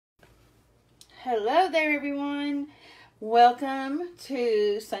Hello there, everyone. Welcome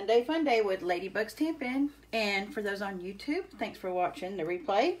to Sunday Funday with Ladybug Stampin. And for those on YouTube, thanks for watching the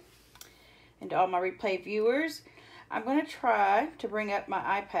replay. And to all my replay viewers, I'm going to try to bring up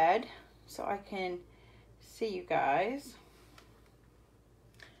my iPad so I can see you guys.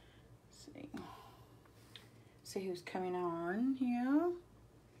 See who's coming on here.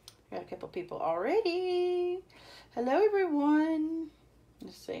 Got a couple people already. Hello, everyone.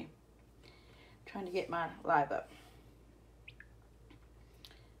 Let's see. Trying to get my live up.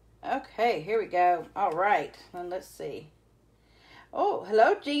 Okay, here we go. All right, then let's see. Oh,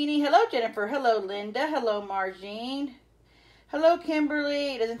 hello, Jeannie. Hello, Jennifer. Hello, Linda. Hello, Margene. Hello,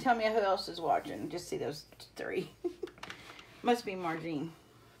 Kimberly. It doesn't tell me who else is watching. Just see those three. Must be Margene.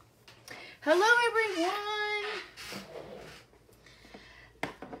 Hello, everyone.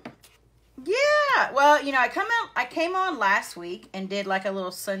 Yeah, well, you know, I came on last week and did like a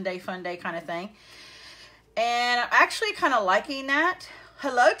little Sunday Funday kind of thing. And I'm actually kind of liking that.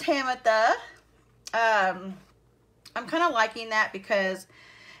 Hello, Tamitha. I'm kind of liking that because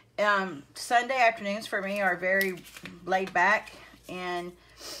Sunday afternoons for me are very laid back. And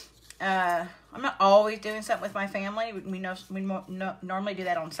I'm not always doing something with my family. We normally do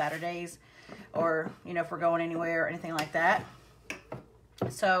that on Saturdays or, you know, if we're going anywhere or anything like that.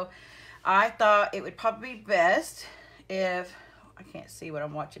 So I thought it would probably be best if, I can't see what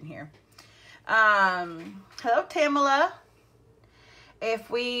I'm watching here. Hello, Tamala.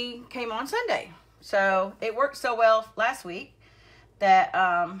 If we came on Sunday. So it worked so well last week that,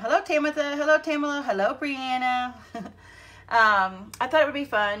 hello, Tamitha. Hello, Tamala. Hello, Brianna. I thought it would be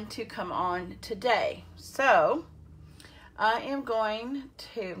fun to come on today. So I'm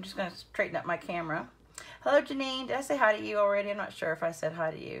just going to straighten up my camera. Hello, Janine. Did I say hi to you already? I'm not sure if I said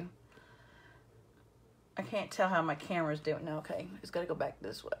hi to you. I can't tell how my camera's doing. No, okay. It's got to go back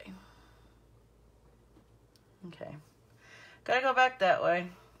this way. Okay. Got to go back that way.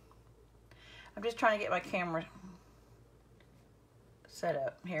 I'm just trying to get my camera set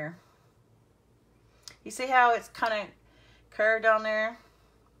up here. You see how it's kind of curved on there?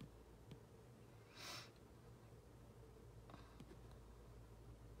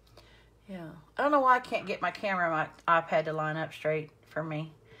 Yeah. I don't know why I can't get my camera and my iPad to line up straight for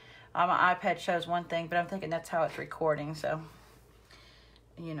me. My iPad shows one thing, but I'm thinking that's how it's recording. So,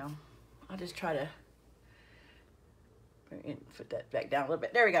 you know, I'll just try to put that back down a little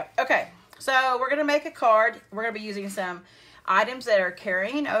bit. There we go. Okay, so we're going to make a card. We're going to be using some items that are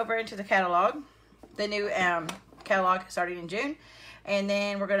carrying over into the catalog. The new catalog starting in June. And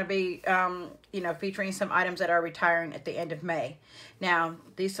then we're going to be, you know, featuring some items that are retiring at the end of May. Now,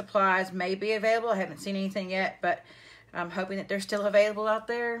 these supplies may be available. I haven't seen anything yet, but I'm hoping that they're still available out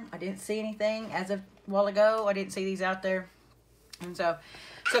there. I didn't see anything as of a while ago. I didn't see these out there. And so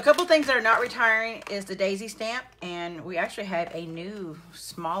a couple things that are not retiring is the Daisy stamp. And we actually had a new,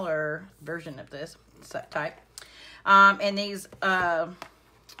 smaller version of this type. And these, I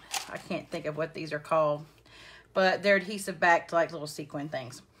can't think of what these are called, but they're adhesive backed like little sequin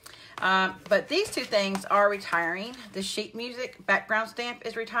things. But these two things are retiring. The sheet music background stamp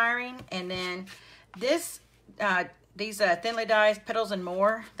is retiring. And then this, these thinly diced petals and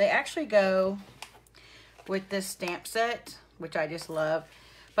more, they actually go with this stamp set, which I just love.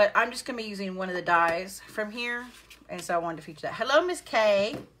 But I'm just going to be using one of the dies from here. And so I wanted to feature that. Hello, Miss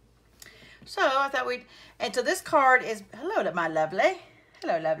Kay. So I thought and so this card is, hello to my lovely.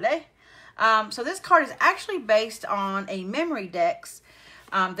 Hello, lovely. So this card is actually based on a memory decks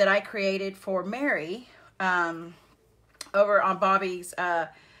that I created for Mary over on Bobby's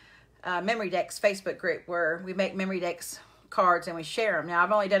Memory Decks Facebook group, where we make Memory Decks cards and we share them. Now,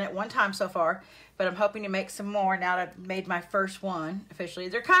 I've only done it one time so far, but I'm hoping to make some more now that I've made my first one officially.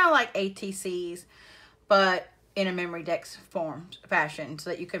 They're kind of like ATCs, but in a Memory Decks fashion,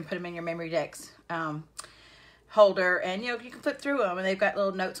 so that you can put them in your Memory Decks holder, and you know, you can flip through them, and they've got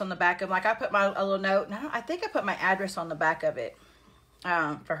little notes on the back of them. Like I put a little note, and I think I put my address on the back of it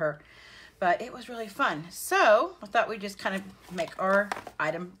for her. But it was really fun. So I thought we'd just kind of make our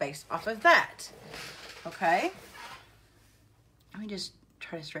item based off of that. Okay. Let me just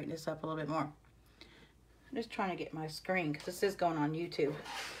try to straighten this up a little bit more. I'm just trying to get my screen because this is going on YouTube.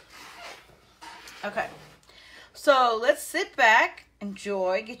 Okay. So let's sit back,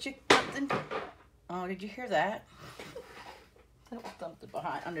 enjoy, get you something. Oh, did you hear that? That was something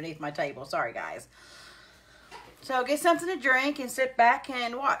underneath my table. Sorry, guys. So get something to drink and sit back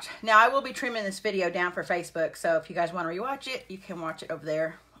and watch. Now, I will be trimming this video down for Facebook, so if you guys want to rewatch it, you can watch it over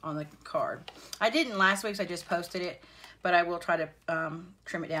there on the card. I didn't last week, so I just posted it, but I will try to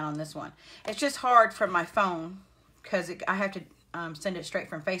trim it down on this one. It's just hard from my phone because I have to send it straight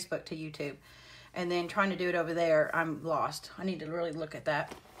from Facebook to YouTube. and then trying to do it over there, I'm lost. I need to really look at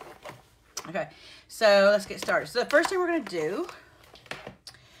that. Okay, so let's get started. So the first thing we're going to do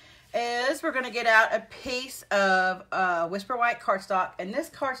is we're going to get out a piece of Whisper White cardstock, and this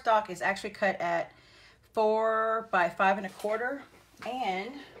cardstock is actually cut at 4 by 5 1/4.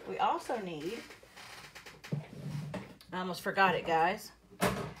 And we also need, I almost forgot it, guys,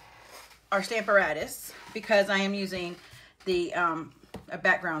 our Stamparatus, because I am using the a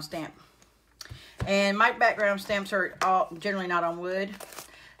background stamp. And my background stamps are all generally not on wood.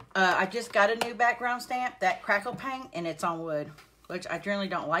 I just got a new background stamp, that Crackle Paint, and it's on wood, which I generally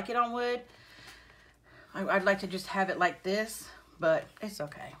don't like it on wood. I'd like to just have it like this, but it's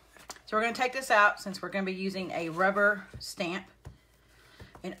okay. So we're going to take this out since we're going to be using a rubber stamp.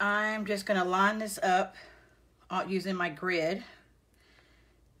 And I'm just going to line this up using my grid.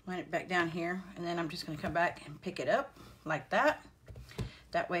 Line it back down here, and then I'm just going to come back and pick it up like that.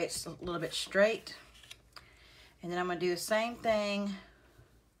 That way it's a little bit straight. And then I'm going to do the same thing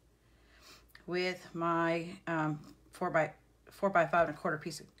with my 4 by 5 1/4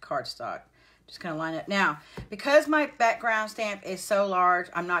 piece of cardstock. Just going to line it. Now, because my background stamp is so large,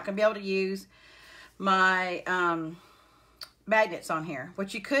 I'm not going to be able to use my magnets on here.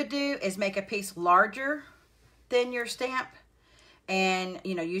 What you could do is make a piece larger than your stamp and,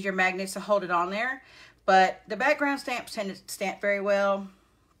 you know, use your magnets to hold it on there. But the background stamps tend to stamp very well.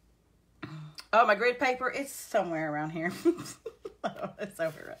 Oh, my grid paper, it's somewhere around here. Oh, it's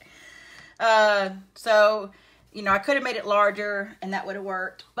over right. So, you know, I could have made it larger and that would have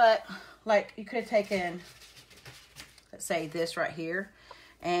worked. But, like, you could have taken, let's say, this right here.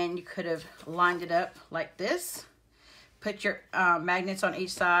 And you could have lined it up like this. Put your magnets on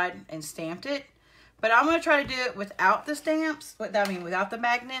each side and stamped it. But I'm going to try to do it without the stamps. Without the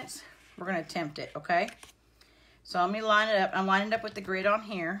magnets. We're going to attempt it, okay? So let me line it up. I'm lining it up with the grid on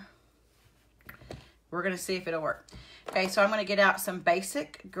here. We're going to see if it'll work. Okay, so I'm going to get out some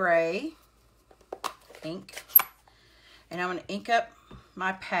basic gray ink. And I'm going to ink up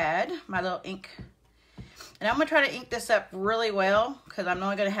my pad, my little ink. And I'm going to try to ink this up really well because I'm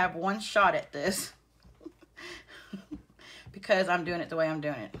only going to have one shot at this. Because I'm doing it the way I'm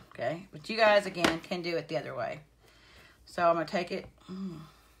doing it, okay? But you guys, again, can do it the other way. So I'm going to take it.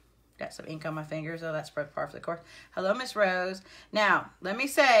 Got some ink on my fingers. Oh, that's part of the course. Hello, Miss Rose. Now, let me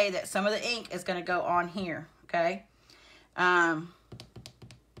say that some of the ink is going to go on here, okay? I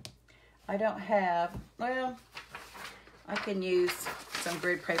don't have, well, I can use some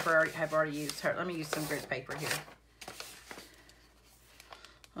grid paper. I've already used her. Let me use some grid paper here.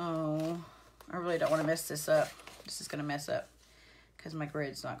 Oh, I really don't want to mess this up. This is going to mess up because my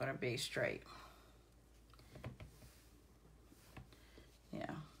grid's not going to be straight. Yeah.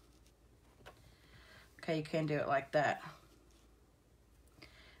 Okay, you can do it like that.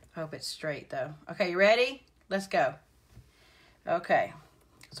 I hope it's straight though. Okay, you ready? Let's go. Okay.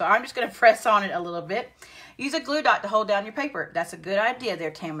 So I'm just going to press on it a little bit. Use a glue dot to hold down your paper. That's a good idea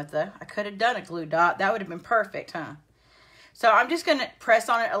there, Tamitha. I could have done a glue dot. That would have been perfect, huh? So I'm just going to press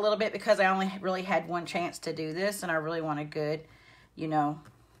on it a little bit because I only really had one chance to do this. And I really want a good, you know,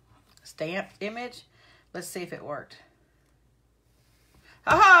 stamped image. Let's see if it worked.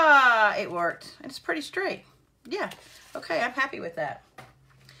 Aha! It worked. It's pretty straight. Yeah. Okay, I'm happy with that.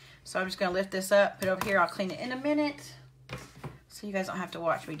 So I'm just going to lift this up, put it over here. I'll clean it in a minute so you guys don't have to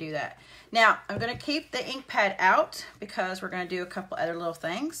watch me do that. Now, I'm going to keep the ink pad out because we're going to do a couple other little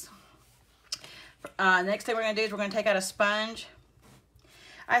things. The next thing we're going to do is we're going to take out a sponge.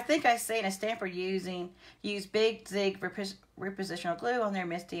 I think I've seen a stamper use Big Zig repositional glue on their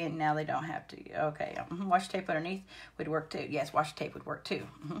Misty, and now they don't have to. Okay, washi tape underneath would work too. Yes, washi tape would work too.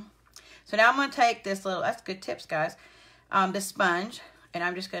 So now I'm going to take this little, that's good tips, guys, this sponge, and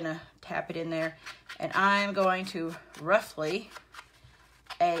I'm just going to tap it in there, and I'm going to roughly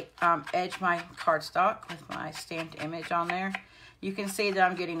edge my cardstock with my stamped image on there. You can see that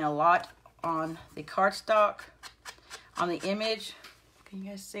I'm getting a lot on the cardstock, on the image. Can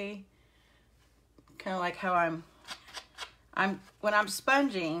you guys see? Kind of like how when I'm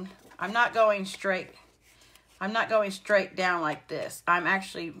sponging, I'm not going straight. I'm not going straight down like this. I'm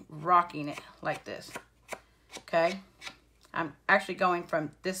actually rocking it like this. Okay? I'm actually going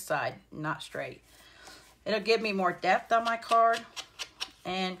from this side, not straight. It'll give me more depth on my card.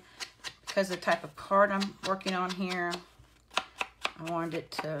 And because of the type of card I'm working on here, I wanted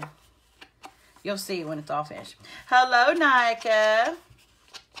it to, you'll see when it's all finished. Hello, Nika.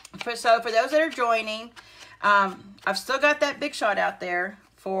 So for those that are joining, I've still got that big shot out there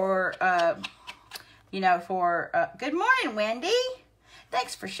for, you know, for, good morning, Wendy.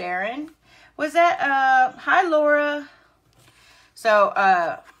 Thanks for sharing. Was that, hi, Laura. So,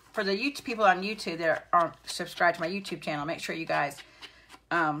 for the YouTube people on YouTube that aren't subscribed to my YouTube channel, make sure you guys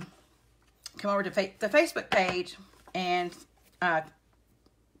come over to the Facebook page and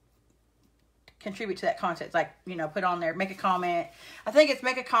contribute to that content. Like, you know, put on there, make a comment. I think it's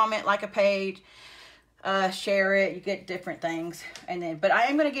make a comment, like a page, share it. You get different things. And then, but I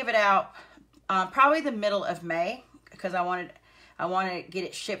am going to give it out probably the middle of May, because I want to get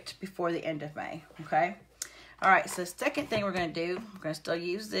it shipped before the end of May. Okay. All right. So the second thing we're going to do, we're going to still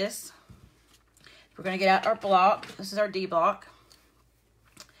use this. We're going to get out our block. This is our D block.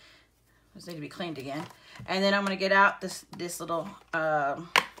 This needs to be cleaned again. And then I'm going to get out this little,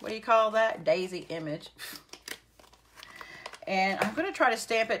 what do you call that? Daisy image. And I'm going to try to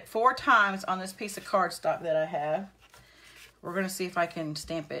stamp it 4 times on this piece of cardstock that I have. We're going to see if I can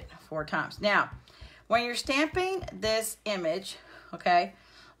stamp it 4 times. Now, when you're stamping this image, okay,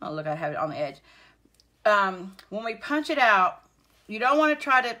 oh look, I have it on the edge. When we punch it out, you don't want to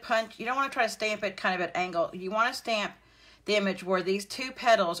try to stamp it kind of at an angle. You want to stamp the image where these 2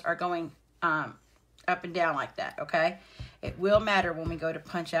 petals are going up and down like that, okay? It will matter when we go to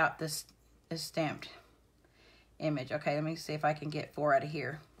punch out this stamped image. Okay, let me see if I can get 4 out of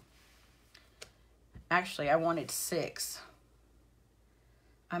here. Actually, I wanted 6.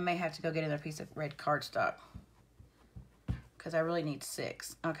 I may have to go get another piece of red cardstock because I really need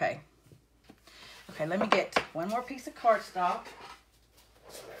 6. Okay. Okay, let me get one more piece of cardstock.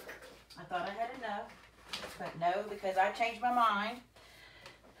 I thought I had enough, but no, because I changed my mind.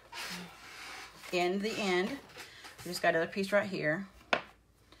 In the end, I just got another piece right here.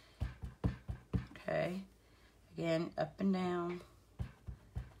 Okay. Again, up and down.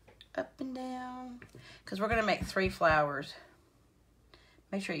 Up and down. Because we're going to make 3 flowers.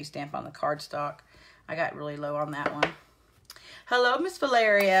 Make sure you stamp on the cardstock. I got really low on that one. Hello, Miss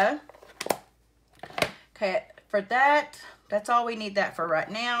Valeria. Okay, for that, that's all we need that for right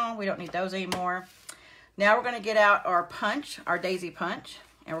now. We don't need those anymore. Now we're going to get out our punch, our daisy punch.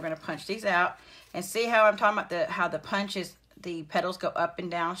 And we're going to punch these out. And see how I'm talking about how the punch is, the petals go up and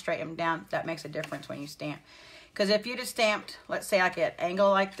down, straight and down. That makes a difference when you stamp. Because if you just stamped, let's say like at an angle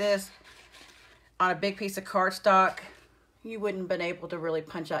like this, on a big piece of cardstock, you wouldn't have been able to really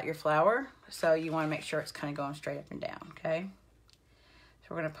punch out your flower. So you want to make sure it's kind of going straight up and down, okay? So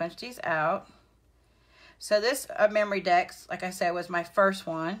we're going to punch these out. So this memory decks, like I said, was my first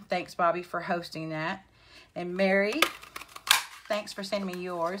one. Thanks, Bobby, for hosting that. And Mary, thanks for sending me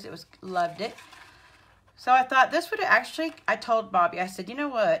yours. Loved it. So I thought this would actually, I told Bobby, I said, you know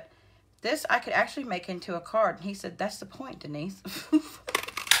what? This I could actually make into a card. And he said, that's the point, Denise. I'm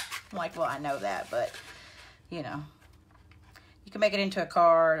like, well, I know that, but, you know. You can make it into a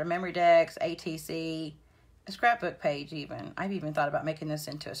card, a memory decks, ATC, a scrapbook page even. I've even thought about making this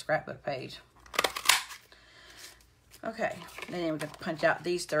into a scrapbook page. Okay, and then we're going to punch out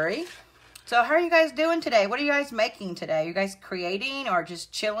these 3. So how are you guys doing today? What are you guys making today? You guys creating or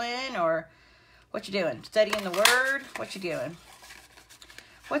just chilling, or what you doing? Studying the word? What you doing?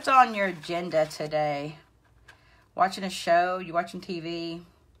 What's on your agenda today? Watching a show? You watching TV?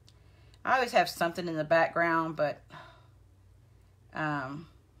 I always have something in the background, but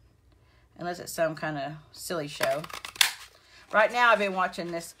unless it's some kind of silly show. Right now I've been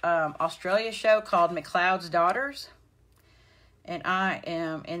watching this Australia show called McLeod's Daughters. And I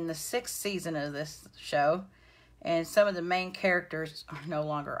am in the 6th season of this show. And some of the main characters are no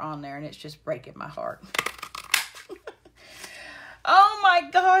longer on there. And it's just breaking my heart. Oh my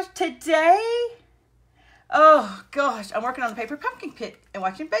gosh, today? Oh gosh, I'm working on the paper pumpkin kit and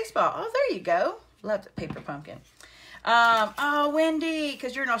watching baseball. Oh, there you go. Love the paper pumpkin. Oh, Wendy,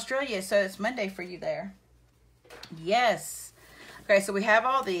 because you're in Australia, so it's Monday for you there. Yes. Okay, so we have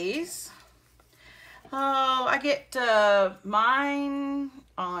all these. Oh, I get mine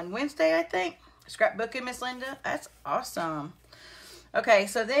on Wednesday, I think. Scrapbooking, Miss Linda. That's awesome. Okay,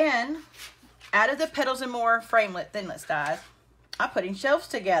 so then, out of the Petals and More framelit thinlits dies, I'm putting shelves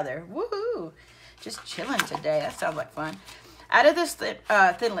together. Woohoo! Just chilling today. That sounds like fun. Out of this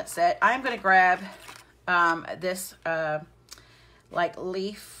thinlit set, I'm going to grab this like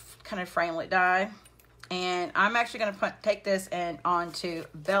leaf kind of framelit die. And I'm actually going to take this and onto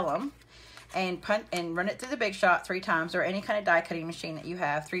vellum and run it through the Big Shot 3 times, or any kind of die cutting machine that you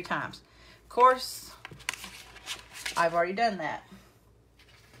have 3 times. Of course, I've already done that.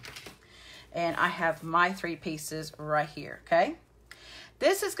 And I have my 3 pieces right here, okay?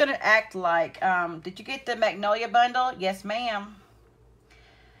 This is going to act like, did you get the Magnolia bundle? Yes, ma'am.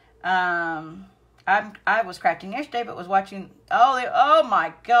 I was crafting yesterday, but was watching, oh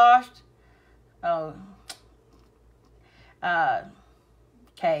my gosh. Oh.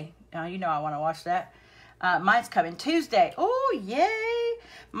 Okay. Now, you know I want to watch that. Mine's coming Tuesday. Oh, yay.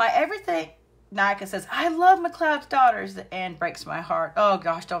 My everything, Nika says, I love McCloud's Daughters, and breaks my heart. Oh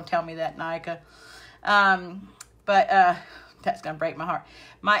gosh, don't tell me that, Nika. But that's gonna break my heart.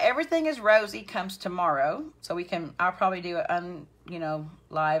 My Everything is Rosy comes tomorrow, so I'll probably do a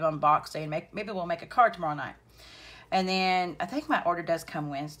live unboxing. Maybe we'll make a card tomorrow night. And then I think my order does come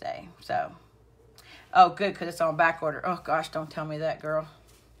Wednesday. So, oh good, because it's on back order. Oh gosh, don't tell me that, girl.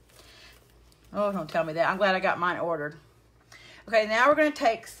 Oh, don't tell me that. I'm glad I got mine ordered. Okay, now we're going to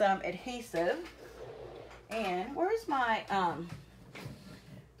take some adhesive. And where's my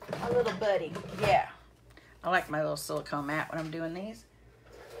little buddy? Yeah. I like my little silicone mat when I'm doing these.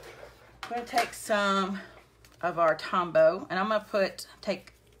 I'm going to take some of our Tombow. And I'm going to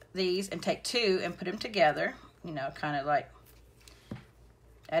take these and take two and put them together. You know, kind of like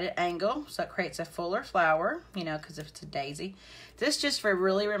at an angle. So it creates a fuller flower. You know, because if it's a daisy. This just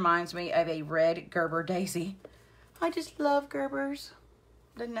really reminds me of a red Gerber daisy. I just love Gerbers.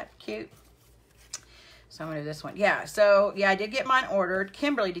 Isn't that cute? So I'm going to do this one. Yeah, so, yeah, I did get mine ordered.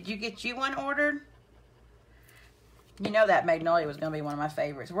 Kimberly, did you get you one ordered? You know that Magnolia was going to be one of my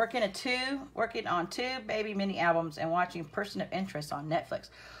favorites. Working on two baby mini albums and watching Person of Interest on Netflix.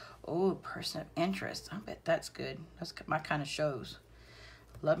 Oh, Person of Interest. I bet that's good. That's my kind of shows.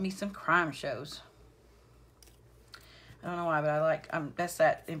 Love me some crime shows. I don't know why, but I like, that's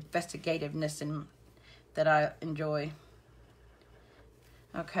that investigativeness that I enjoy.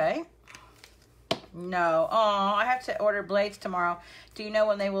 Okay. No. Oh, I have to order blades tomorrow. Do you know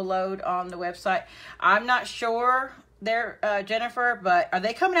when they will load on the website? I'm not sure there, Jennifer, but are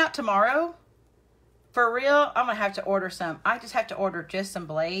they coming out tomorrow? For real? I'm going to have to order some. I just have to order just some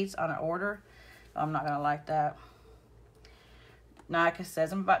blades on an order. I'm not going to like that. Nika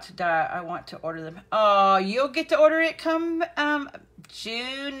says, I'm about to die. I want to order them. Oh, you'll get to order it come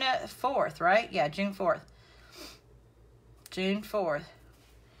June 4th, right? Yeah, June 4th. June 4th.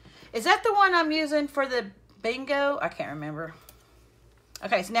 Is that the one I'm using for the bingo? I can't remember.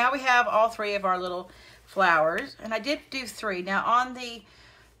 Okay, so now we have all three of our little flowers. And I did do three. Now, on the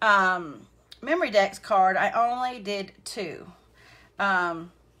Memory Decks card, I only did two.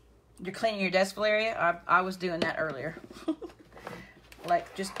 You're cleaning your desk, Valeria? I was doing that earlier.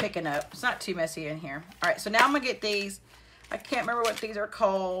 Like, just picking up. It's not too messy in here. All right, so now I'm going to get these. I can't remember what these are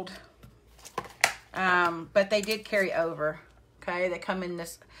called. But they did carry over. Okay, they come in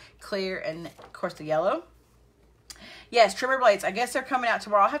this clear and, of course, the yellow. Yes, trimmer blades. I guess they're coming out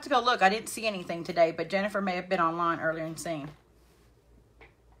tomorrow. I'll have to go look. I didn't see anything today, but Jennifer may have been online earlier and seen.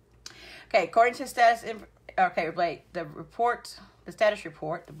 Okay, according to status, the status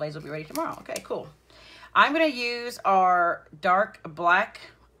report, the blades will be ready tomorrow. Okay, cool. I'm going to use our dark black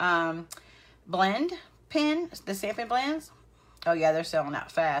blend pen, the Stampin' blends. Oh, yeah, they're selling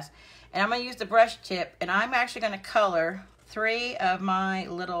out fast. And I'm going to use the brush tip, and I'm actually going to color three of my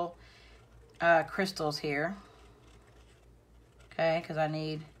little crystals here. Okay, because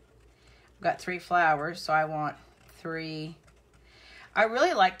I've got three flowers, so I want three. I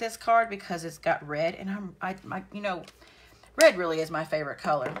really like this card because it's got red, and red really is my favorite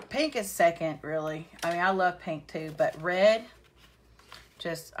color. Pink is second, really. I mean, I love pink too, but red,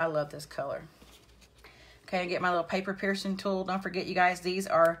 I love this color. Okay, I get my little paper piercing tool. Don't forget, you guys, these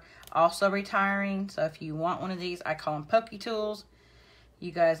are also retiring. So if you want one of these, I call them pokey tools.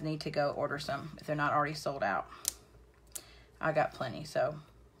 You guys need to go order some if they're not already sold out. I got plenty, so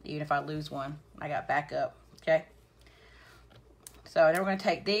even if I lose one, I got backup, okay? So then we're going to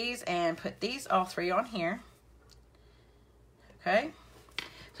take these and put these all three on here. Okay,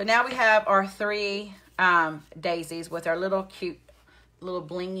 so now we have our three daisies with our little cute, little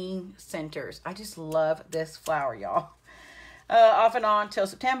blingy centers. I just love this flower, y'all. Off and on till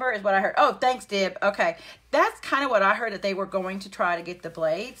September is what I heard. Oh, thanks, Dib. Okay, that's kind of what I heard, that they were going to try to get the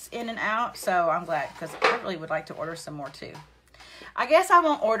blades in and out. So I'm glad, because I really would like to order some more too. I guess I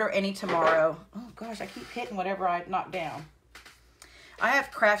won't order any tomorrow. Oh gosh, I keep hitting whatever I knock down. I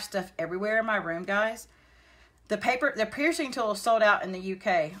have craft stuff everywhere in my room, guys. The piercing tool is sold out in the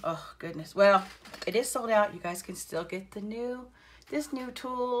UK. Oh, goodness. Well, it is sold out. You guys can still get this new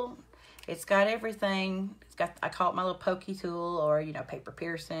tool. It's got everything. It's got, I call it my little pokey tool, or, paper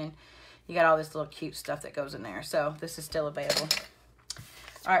piercing. You got all this little cute stuff that goes in there. So this is still available.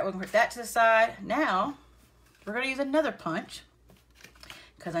 All right, we're going to put that to the side. Now, we're going to use another punch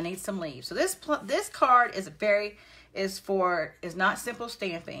because I need some leaves. So this card is not simple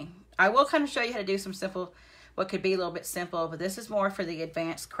stamping. I will kind of show you how to do some simple, what could be a little bit simple, but this is more for the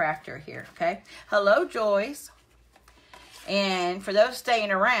advanced crafter here, okay? Hello, Joyce. And for those staying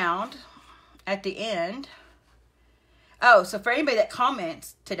around at the end, oh, so for anybody that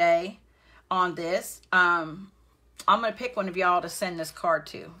comments today on this, I'm going to pick one of y'all to send this card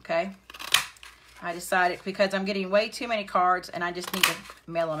to, okay? I decided because I'm getting way too many cards and I just need to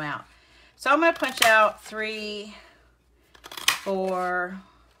mail them out. So I'm going to punch out 3, 4,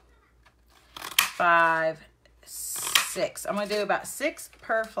 5, 6. I'm going to do about 6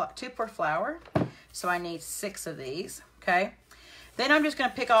 per 2 per flower. So I need 6 of these, okay? Then I'm just going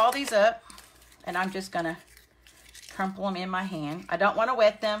to pick all these up and I'm just going to crumple them in my hand. I don't want to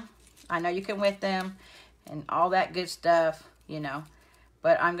wet them. I know you can wet them and all that good stuff, you know.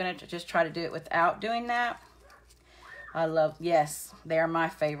 But I'm going to just try to do it without doing that. I love, yes, they are my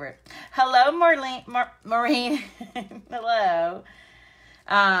favorite. Hello, Maureen. Hello.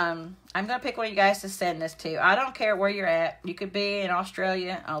 I'm going to pick one of you guys to send this to. I don't care where you're at. You could be in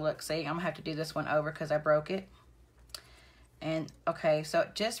Australia. Oh, look, see, I'm going to have to do this one over because I broke it. And, okay, so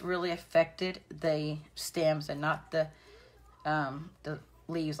it just really affected the stems and not the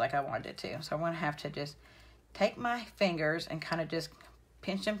leaves like I wanted it to. So I'm going to have to just take my fingers and kind of just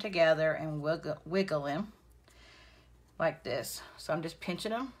pinch them together and wiggle them like this. So I'm just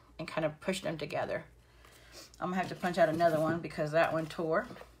pinching them and kind of pushing them together. I'm going to have to punch out another one because that one tore.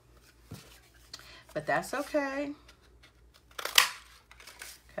 But that's okay.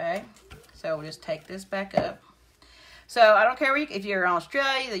 Okay. So we'll just take this back up. So I don't care if you're in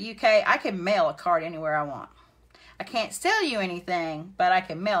Australia, the UK, I can mail a card anywhere I want. I can't sell you anything, but I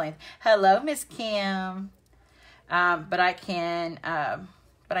can mail it. Hello, Miss Kim. But I can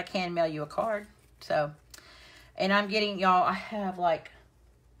mail you a card. So, and I'm getting y'all. I have like,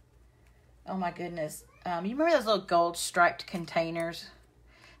 oh my goodness. You remember those little gold striped containers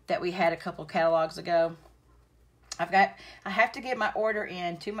that we had a couple catalogs ago? I have to get my order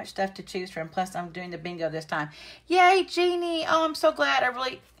in. Too much stuff to choose from. Plus, I'm doing the bingo this time. Yay, Jeannie! Oh, I'm so glad. I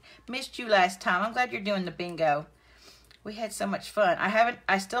really missed you last time. I'm glad you're doing the bingo. We had so much fun.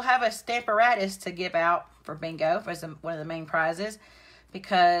 I still have a Stamparatus to give out for bingo for one of the main prizes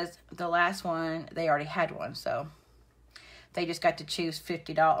because the last one, they already had one. So they just got to choose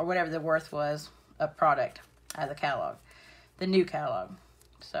 $50 or whatever the worth was of product out of the catalog, the new catalog.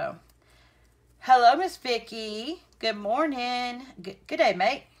 So, hello, Miss Vicky. Good morning. Good day,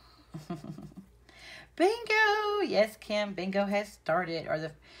 mate. Bingo. Yes, Kim, bingo has started, or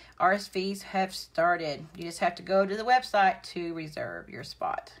the RSVs have started. You just have to go to the website to reserve your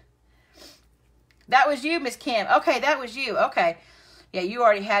spot. That was you, Miss Kim. Okay, that was you. Okay. Yeah, you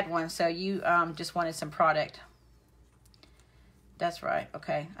already had one, so you just wanted some product. That's right.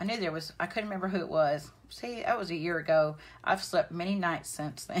 Okay. I knew there was, I couldn't remember who it was. See, that was a year ago. I've slept many nights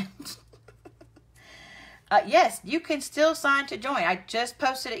since then. Yes, you can still sign to join. I just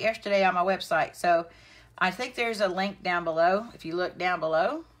posted it yesterday on my website. So I think there's a link down below. If you look down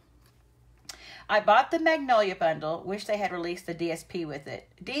below. I bought the Magnolia bundle. Wish they had released the DSP with it.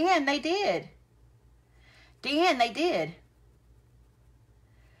 Deanne, they did. Deanne, they did.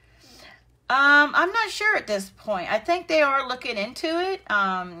 I'm not sure at this point. I think they are looking into it.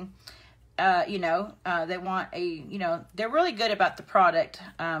 You know, they want a, you know, they're really good about the product.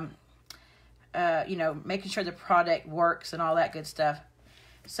 You know, making sure the product works and all that good stuff.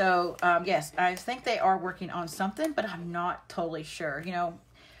 So, yes, I think they are working on something, but I'm not totally sure. You know,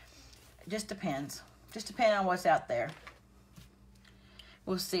 it just depends. Just depending on what's out there.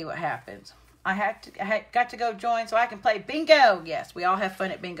 We'll see what happens. I got to go join so I can play bingo. Yes, we all have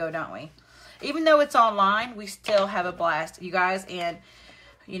fun at bingo, don't we? Even though it's online, we still have a blast, you guys. And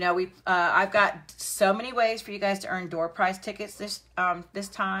you know, I've got so many ways for you guys to earn door prize tickets this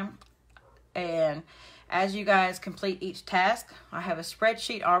time. And as you guys complete each task, I have a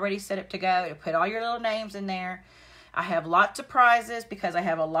spreadsheet already set up to go to put all your little names in there. I have lots of prizes because I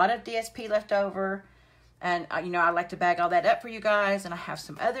have a lot of DSP left over. And, you know, I like to bag all that up for you guys. And I have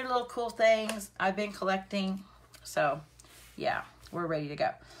some other little cool things I've been collecting. So, yeah, we're ready to go.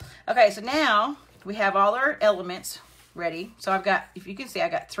 Okay, so now we have all our elements ready. So I've got, if you can see, I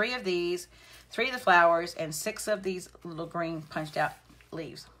got 3 of these, 3 of the flowers, and 6 of these little green punched out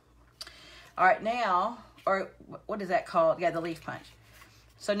leaves. All right, now, or what is that called? Yeah, the leaf punch.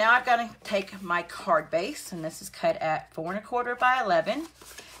 So now I've got to take my card base, and this is cut at 4 1/4 by 11.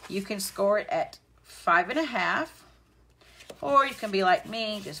 You can score it at 5 1/2, or you can be like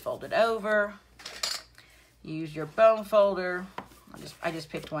me, just fold it over. Use your bone folder. I just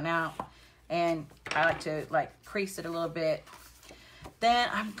picked one out, and I like to like crease it a little bit. Then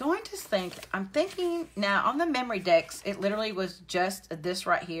I'm thinking now on the memory decks, it literally was just this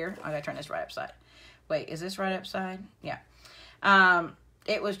right here. I gotta turn this right upside. Wait, is this right upside? Yeah.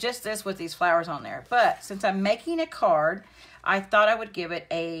 It was just this with these flowers on there. But since I'm making a card, I thought I would give it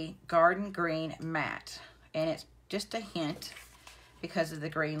a garden green matte. And it's just a hint. because of the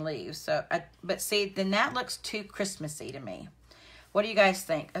green leaves. So, but see, then that looks too Christmassy to me. What do you guys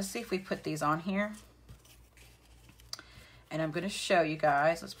think? Let's see if we put these on here. And I'm going to show you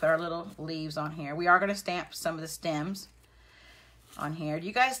guys. Let's put our little leaves on here. We are going to stamp some of the stems on here. Do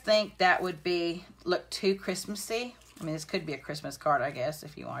you guys think that would look too Christmassy? I mean, this could be a Christmas card, I guess,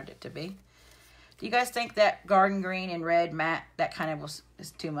 if you wanted it to be. Do you guys think that garden green and red matte, that kind of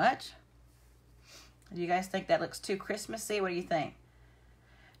is too much? Do you guys think that looks too Christmassy? What do you think?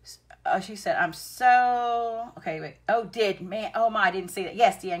 Oh, she said, I'm so... Okay, wait. Oh, oh my, I didn't see that.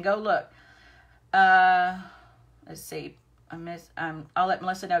 Yes, Deanne, go look. Let's see. I'll let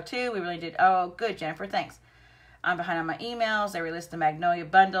Melissa know, too. We really did. Oh, good, Jennifer. Thanks. I'm behind on my emails. They released the Magnolia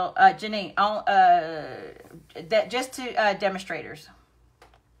bundle. Janine, just to demonstrators.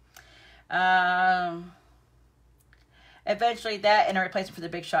 Eventually, that and a replacement for the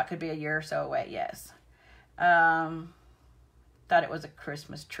Big Shot could be a year or so away. Yes. Thought it was a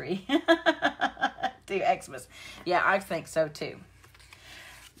Christmas tree. To Xmas. Yeah, I think so too.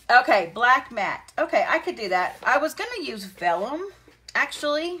 Okay, black matte. Okay, I could do that. I was going to use vellum,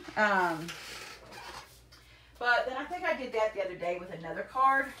 actually. But then I think I did that the other day with another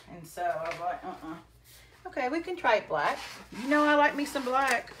card. And so I was like, Okay, we can try black. You know I like me some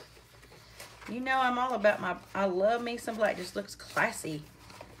black. You know I'm all about I love me some black. Just looks classy.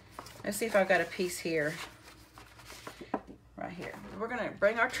 Let's see if I've got a piece here. Right here. We're going to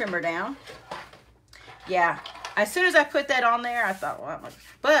bring our trimmer down. Yeah. As soon as I put that on there, I thought, well,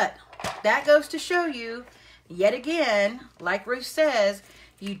 but that goes to show you, yet again, like Ruth says,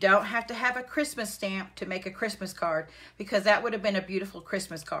 you don't have to have a Christmas stamp to make a Christmas card, because that would have been a beautiful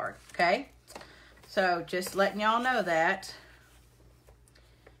Christmas card, okay? So just letting y'all know that.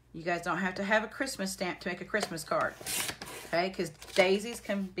 You guys don't have to have a Christmas stamp to make a Christmas card, okay? Because daisies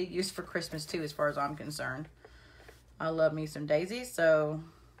can be used for Christmas too, as far as I'm concerned. I love me some daisies, so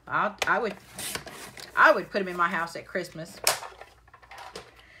I would put them in my house at Christmas.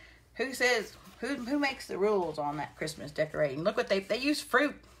 Who says... Who makes the rules on that Christmas decorating? Look what they use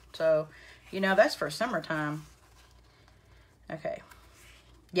fruit. So, you know, that's for summertime. Okay.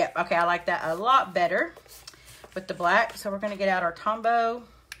 Yep. Okay, I like that a lot better with the black. So we're going to get out our Tombow.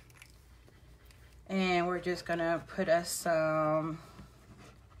 And we're just going to put us some...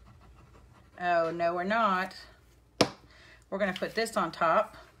 Oh, no, we're not. We're going to put this on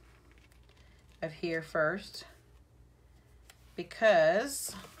top of here first,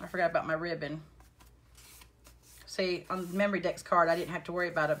 because I forgot about my ribbon. See, on the Memory Decks card, I didn't have to worry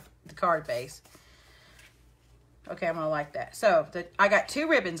about the card base. Okay, I'm going to like that. So, I got 2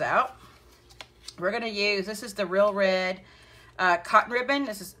 ribbons out. We're going to use, this is the Real Red cotton ribbon.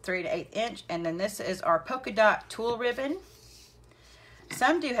 This is 3 to 1/8 inch. And then this is our polka dot tulle ribbon.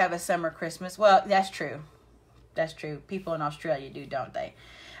 Some do have a summer Christmas. Well, that's true. That's true. People in Australia do, don't they?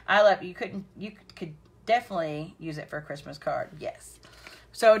 I love you could definitely use it for a Christmas card. Yes.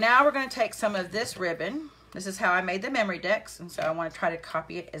 So now we're going to take some of this ribbon. This is how I made the Memory Decks, and so I want to try to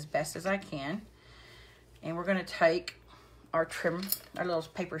copy it as best as I can. And we're going to take our little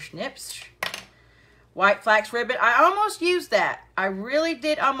paper snips. White flax ribbon. I almost used that. I really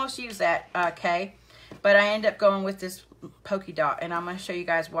did almost use that, okay? But I ended up going with this polka dot, and I'm going to show you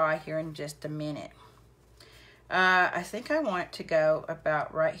guys why here in just a minute. I think I want it to go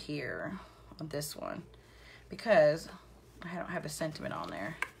about right here on this one, because I don't have a sentiment on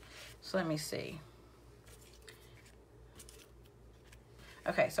there. So let me see.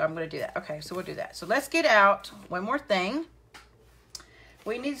 Okay, so I'm going to do that. Okay, so we'll do that. So let's get out one more thing.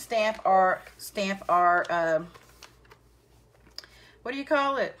 We need to stamp our what do you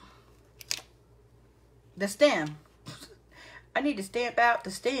call it? The stem. I need to stamp out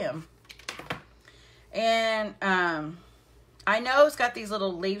the stem. And I know it's got these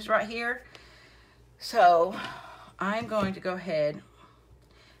little leaves right here. So I'm going to go ahead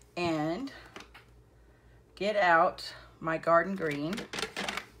and get out my garden green.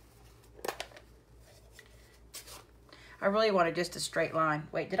 I really wanted just a straight line.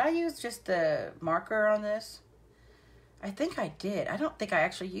 Wait, did I use just the marker on this? I think I did. I don't think I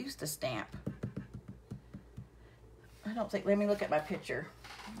actually used the stamp. I don't think, let me look at my picture.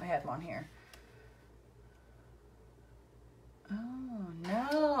 I had one here. Oh,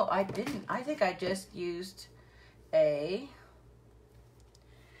 no, I didn't. I think I just used I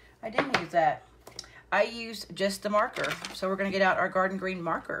didn't use that. I used just the marker. So we're going to get out our garden green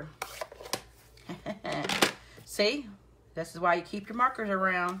marker. See? This is why you keep your markers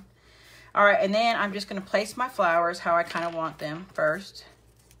around. All right, and then I'm just going to place my flowers how I kind of want them first.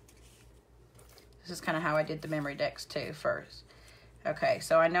 This is kind of how I did the Memory Decks too first. Okay,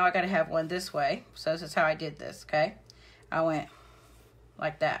 so I know I got to have one this way. So this is how I did this, okay? I went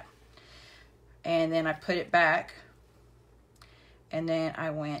like that. And then I put it back, and then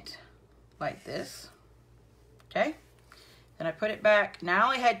I went like this, okay? Then I put it back. Now I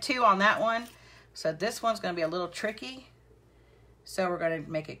only had 2 on that one, so this one's gonna be a little tricky. So we're gonna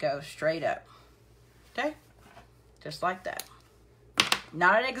make it go straight up, okay? Just like that.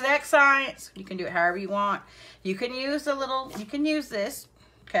 Not an exact science. You can do it however you want. You can use this,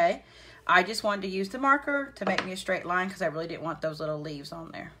 okay? I just wanted to use the marker to make me a straight line because I really didn't want those little leaves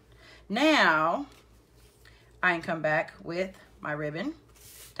on there. Now, I can come back with my ribbon.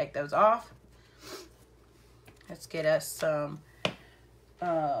 Take those off. Let's get us some,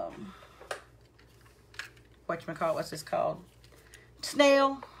 what's this called?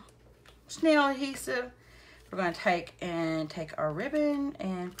 Snail adhesive. We're going to take our ribbon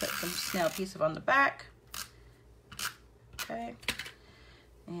and put some snail adhesive on the back. Okay.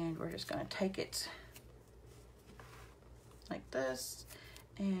 And we're just going to take it like this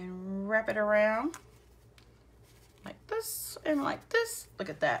and wrap it around like this and like this. Look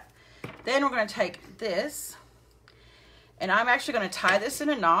at that. Then we're going to take this, and I'm actually going to tie this in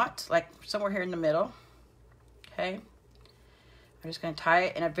a knot, like somewhere here in the middle. Okay. I'm just going to tie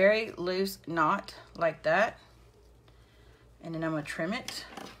it in a very loose knot like that. And then I'm going to trim it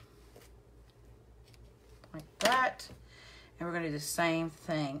like that. And we're going to do the same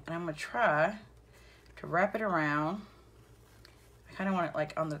thing. And I'm going to try to wrap it around. I kind of want it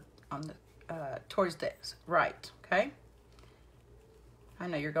like on the towards this right, okay? I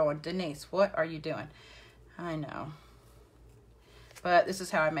know you're going, Denise, what are you doing? I know. But this is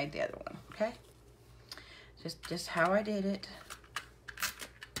how I made the other one, okay? Just how I did it.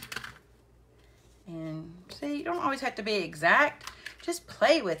 And see, you don't always have to be exact. Just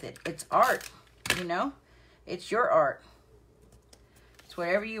play with it. It's art, you know? It's your art. It's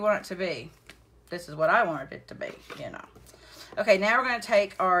whatever you want it to be. This is what I wanted it to be, you know. Okay, now we're going to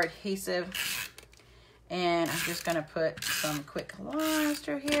take our adhesive, and I'm just going to put some quick lines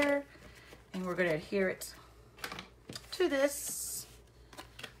through here, and we're going to adhere it to this.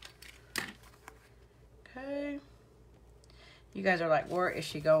 Okay. You guys are like, where is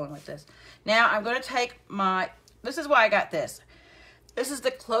she going with this? Now I'm going to take this is why I got this. This is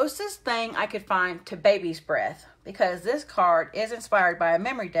the closest thing I could find to baby's breath, because this card is inspired by a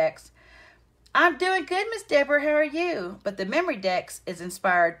memory dex. I'm doing good, Miss Deborah. How are you? But the memory dex is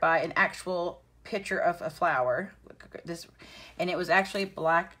inspired by an actual picture of a flower. And it was actually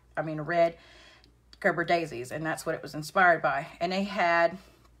red Gerber daisies, and that's what it was inspired by. And they had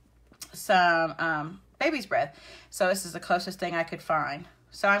some baby's breath. So this is the closest thing I could find.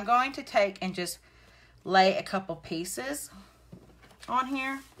 So I'm going to take and just lay a couple pieces on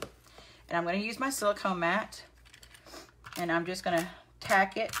here. And I'm going to use my silicone mat. And I'm just going to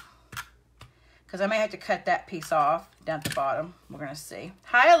tack it, because I may have to cut that piece off down at the bottom. We're going to see.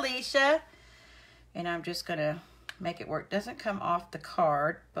 Hi, Alicia. And I'm just going to make it work. It doesn't come off the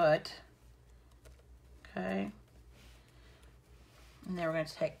card, but okay. And then we're going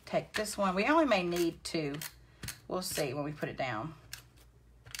to take this one. We only may need 2. We'll see when we put it down.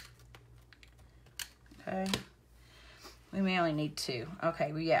 Okay. We may only need 2.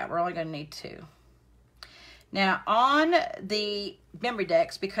 Okay, well, yeah, we're only going to need 2. Now, on the memory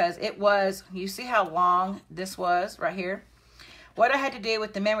dex, because it was, you see how long this was right here? What I had to do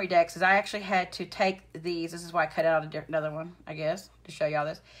with the memory dex is I actually had to take these. This is why I cut out another one, I guess, to show y'all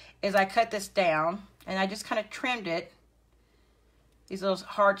this. Is I cut this down, and I just kind of trimmed it. These little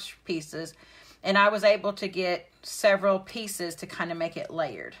hard pieces, and I was able to get several pieces to kind of make it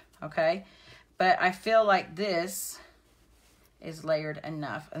layered, okay? But I feel like this is layered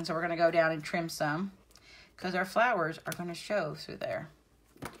enough, and so we're going to go down and trim some, because our flowers are going to show through there.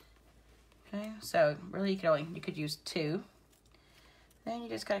 Okay, so really you could use 2. Then you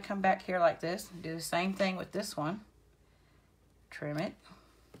just got to come back here like this and do the same thing with this one. Trim it.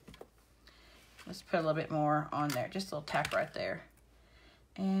 Let's put a little bit more on there, just a little tack right there.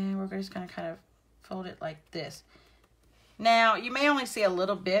 And we're just going to kind of fold it like this. Now, you may only see a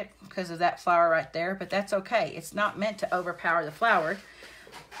little bit because of that flower right there, but that's okay. It's not meant to overpower the flower.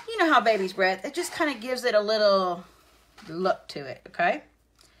 You know how baby's breath, it just kind of gives it a little look to it, okay?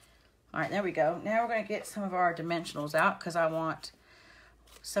 All right, there we go. Now we're going to get some of our dimensionals out, because I want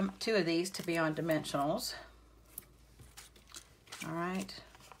 2 of these to be on dimensionals. All right.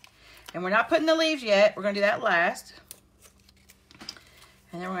 And we're not putting the leaves yet. We're going to do that last.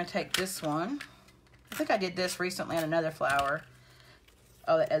 And then we're going to take this one. I think I did this recently on another flower.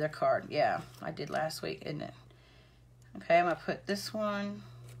 Oh, that other card. Yeah, I did last week, isn't it? Okay, I'm going to put this one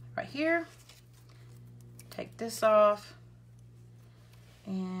right here. Take this off.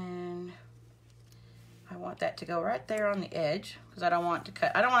 And I want that to go right there on the edge because I don't want to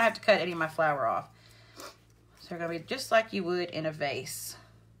have to cut any of my flower off. So they're going to be just like you would in a vase.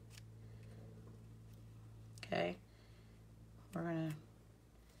 Okay. We're going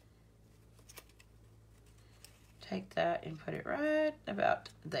to take that and put it right about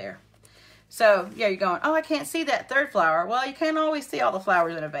there. So, yeah, you're going, oh, I can't see that third flower. Well, you can't always see all the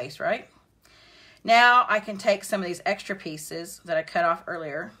flowers in a vase, right? Now I can take some of these extra pieces that I cut off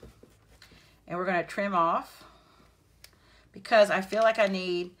earlier, and we're going to trim off because I feel like I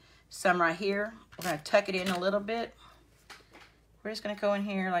need some right here. We're going to tuck it in a little bit. We're just going to go in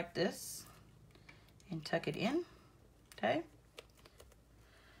here like this and tuck it in, okay?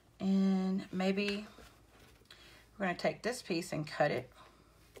 And maybe we're going to take this piece and cut it.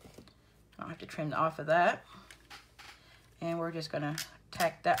 I don't have to trim off of that. And we're just going to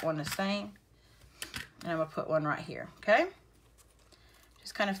tack that one the same. And I'm going to put one right here, okay?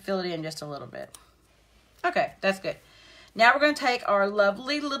 Just kind of fill it in just a little bit. Okay, that's good. Now we're going to take our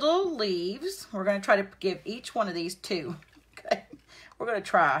lovely little leaves. We're going to try to give each one of these 2. Okay, we're going to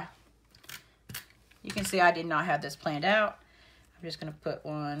try. You can see I did not have this planned out. I'm just going to put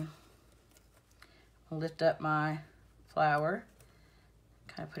one. I'll lift up my flower.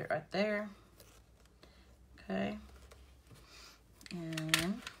 Kind of put it right there. Okay.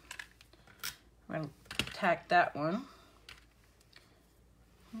 And we're going to tack that one.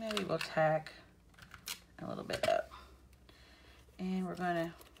 Maybe we'll tack a little bit up. And we're going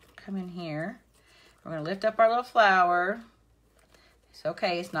to come in here. We're going to lift up our little flower. It's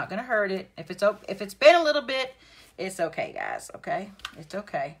okay. It's not going to hurt it. If it's been a little bit, it's okay, guys. Okay? It's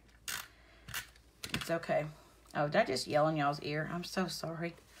okay. It's okay. Oh, did I just yell in y'all's ear? I'm so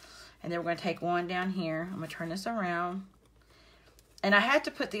sorry. And then we're going to take one down here. I'm going to turn this around. And I had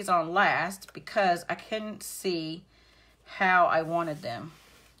to put these on last because I couldn't see how I wanted them.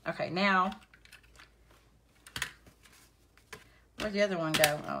 Okay, now, where'd the other one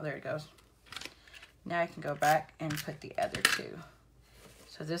go? Oh, there it goes. Now I can go back and put the other 2.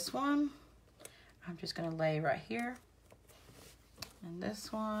 So this one, I'm just going to lay right here. And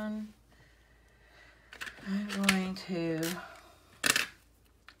this one, I'm going to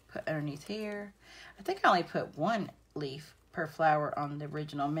put underneath here. I think I only put 1 leaf per flower on the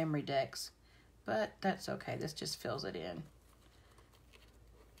original memory decks, but that's okay. This just fills it in.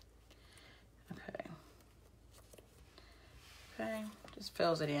 Okay. Okay, just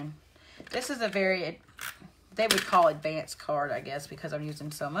fills it in. This is a very, they would call advanced card, I guess, because I'm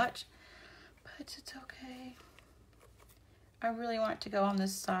using so much, but it's okay. I really want it to go on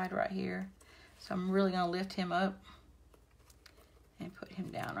this side right here. So I'm really going to lift him up and put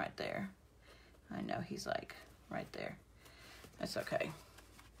him down right there. I know he's like right there. That's okay.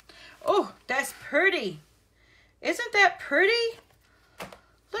 Oh, that's pretty. Isn't that pretty?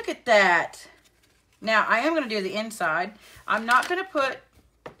 Look at that. Now, I am going to do the inside. I'm not going to put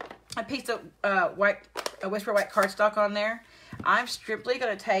a piece of Whisper White cardstock on there. I'm strictly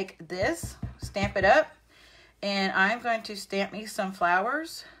going to take this, stamp it up, and I'm going to stamp me some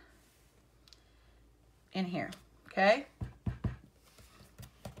flowers in here, okay?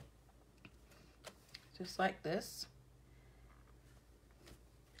 Just like this.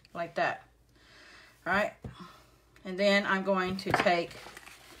 Like that. All right? And then I'm going to take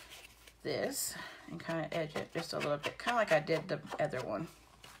this and kind of edge it just a little bit, kind of like I did the other one.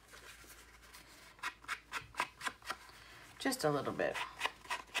 Just a little bit.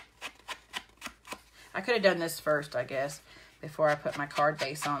 I could have done this first, I guess, before I put my card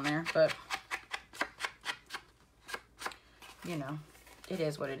base on there, but you know, it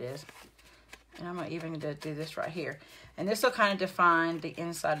is what it is. And I'm going to even do this right here. And this will kind of define the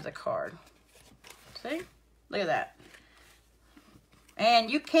inside of the card. See? Look at that. And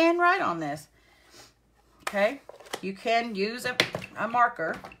you can write on this. Okay? You can use a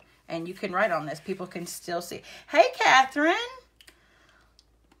marker and you can write on this. People can still see. Hey, Catherine.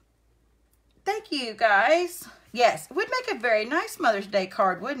 Thank you, guys. Yes, it would make a very nice Mother's Day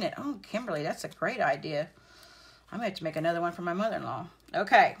card, wouldn't it? Oh, Kimberly, that's a great idea. I'm going to have to make another one for my mother-in-law.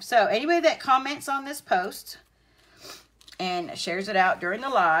 Okay, so anybody that comments on this post and shares it out during the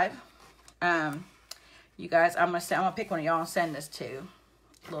live, you guys, I'm gonna pick one of y'all and send this to.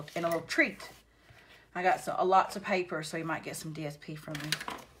 In a little treat. I got lots of paper, so you might get some DSP from me.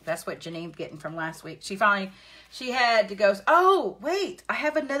 That's what Janine's getting from last week. She had to go, oh, wait, I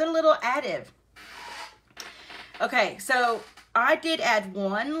have another little additive. Okay, so I did add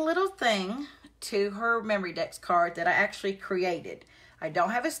one little thing to her memory decks card that I actually created. I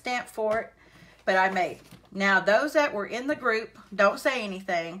don't have a stamp for it, but I made. Now, those that were in the group, don't say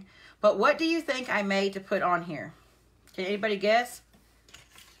anything, but what do you think I made to put on here? Can anybody guess?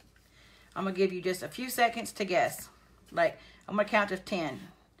 I'm going to give you just a few seconds to guess. Like, I'm going to count to 10.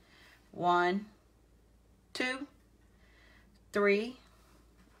 1, 2, 3,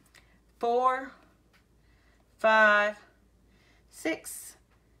 4, 5, 6,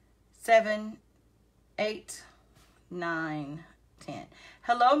 7, 8, 9, 10.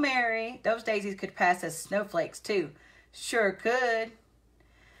 Hello, Mary. Those daisies could pass as snowflakes, too. Sure could.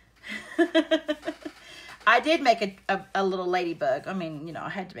 I did make a little ladybug. I mean, you know, I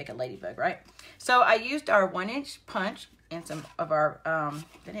had to make a ladybug, right? So I used our 1-inch punch and some of our, I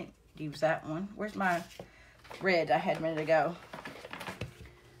didn't use that one. Where's my red I had a minute ago?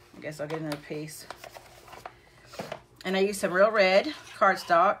 I guess I'll get another piece. And I used some real red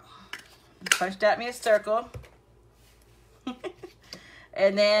cardstock. Punched out me a circle.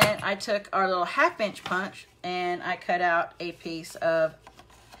 And then I took our little 1/2-inch punch and I cut out a piece of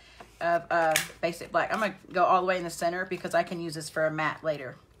basic black. I'm going to go all the way in the center because I can use this for a mat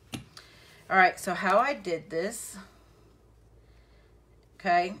later. All right, so how I did this,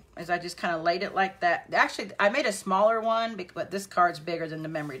 okay, is I just kind of laid it like that. Actually, I made a smaller one, but this card's bigger than the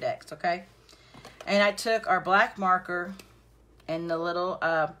memory decks, okay? And I took our black marker and the little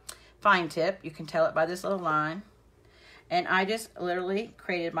fine tip. You can tell it by this little line. And I just literally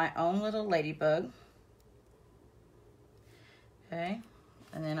created my own little ladybug. Okay.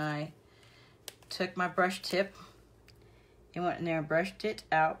 And then I took my brush tip and went in there and brushed it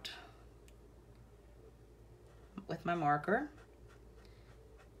out with my marker.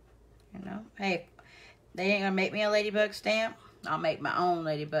 You know, hey, they ain't gonna make me a ladybug stamp. I'll make my own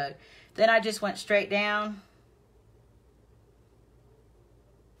ladybug. Then I just went straight down.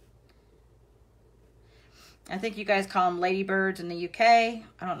 I think you guys call them ladybirds in the UK.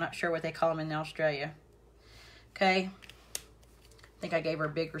 I'm not sure what they call them in Australia. Okay. I think I gave her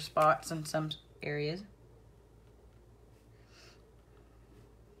bigger spots in some areas.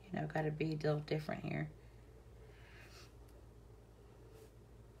 You know, got to be a little different here.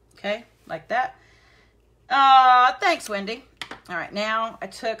 Okay, like that. Thanks, Wendy. All right, now I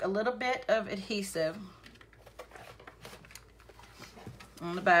took a little bit of adhesive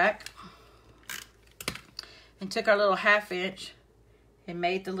on the back and took our little 1/2-inch and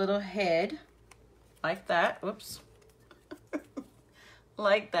made the little head like that. Whoops.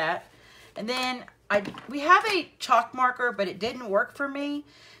 Like that. And then we have a chalk marker, but it didn't work for me,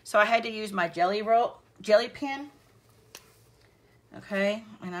 so I had to use my jelly pen. Okay,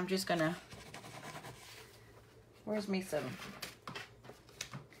 and I'm just gonna, where's me some,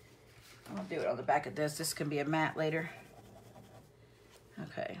 I'll do it on the back of this. This can be a mat later.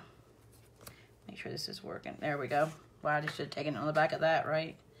 Okay. Make sure this is working. There we go. Wow, I just should have taken it on the back of that,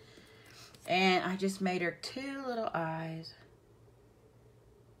 right? And I just made her 2 little eyes.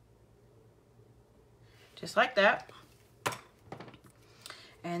 Just like that.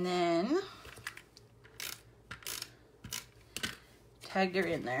 And then tagged her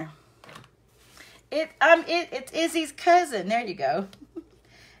in there. It's Izzy's cousin. There you go.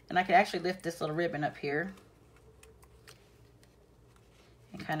 And I could actually lift this little ribbon up here.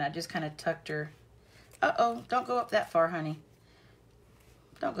 And just kind of tucked her. Uh-oh, don't go up that far, honey.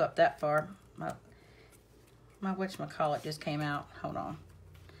 Don't go up that far. My whatchamacallit just came out. Hold on.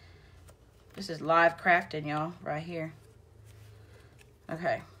 This is live crafting, y'all, right here.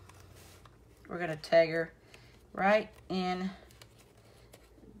 Okay. We're going to tag her right in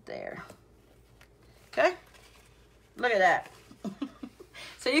there. Okay? Look at that.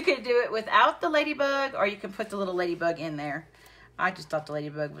 So you can do it without the ladybug, or you can put the little ladybug in there. I just thought the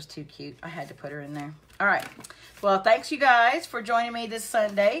ladybug was too cute. I had to put her in there. All right. Well, thanks you guys for joining me this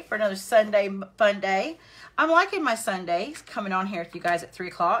Sunday for another Sunday fun day. I'm liking my Sundays, coming on here with you guys at 3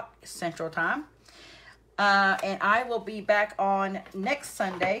 o'clock Central Time. And I will be back on next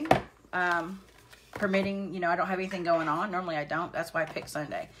Sunday, permitting, you know, I don't have anything going on. Normally I don't. That's why I picked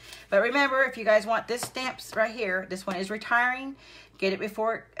Sunday. But remember, if you guys want this stamps right here, this one is retiring. Get it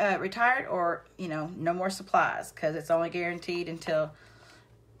before retired, or, you know, no more supplies, because it's only guaranteed until,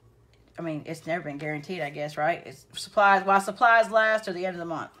 I mean, it's never been guaranteed, I guess, right? It's supplies, while supplies last, or the end of the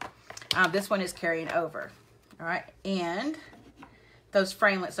month. This one is carrying over. All right. And those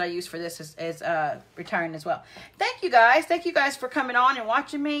framelits I use for this is retiring as well. Thank you guys. Thank you guys for coming on and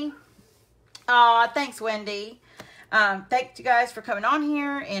watching me. Thanks, Wendy. Thanks you guys for coming on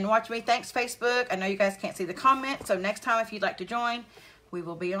here and watching me. Thanks, Facebook. I know you guys can't see the comments, so next time if you'd like to join, we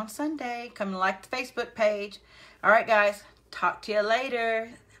will be on Sunday. Come and like the Facebook page. All right, guys. Talk to you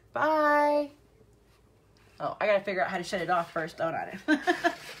later. Bye. Oh, I got to figure out how to shut it off first, don't I?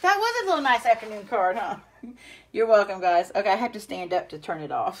 That was a little nice afternoon card, huh? You're welcome, guys. Okay, I have to stand up to turn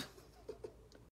it off.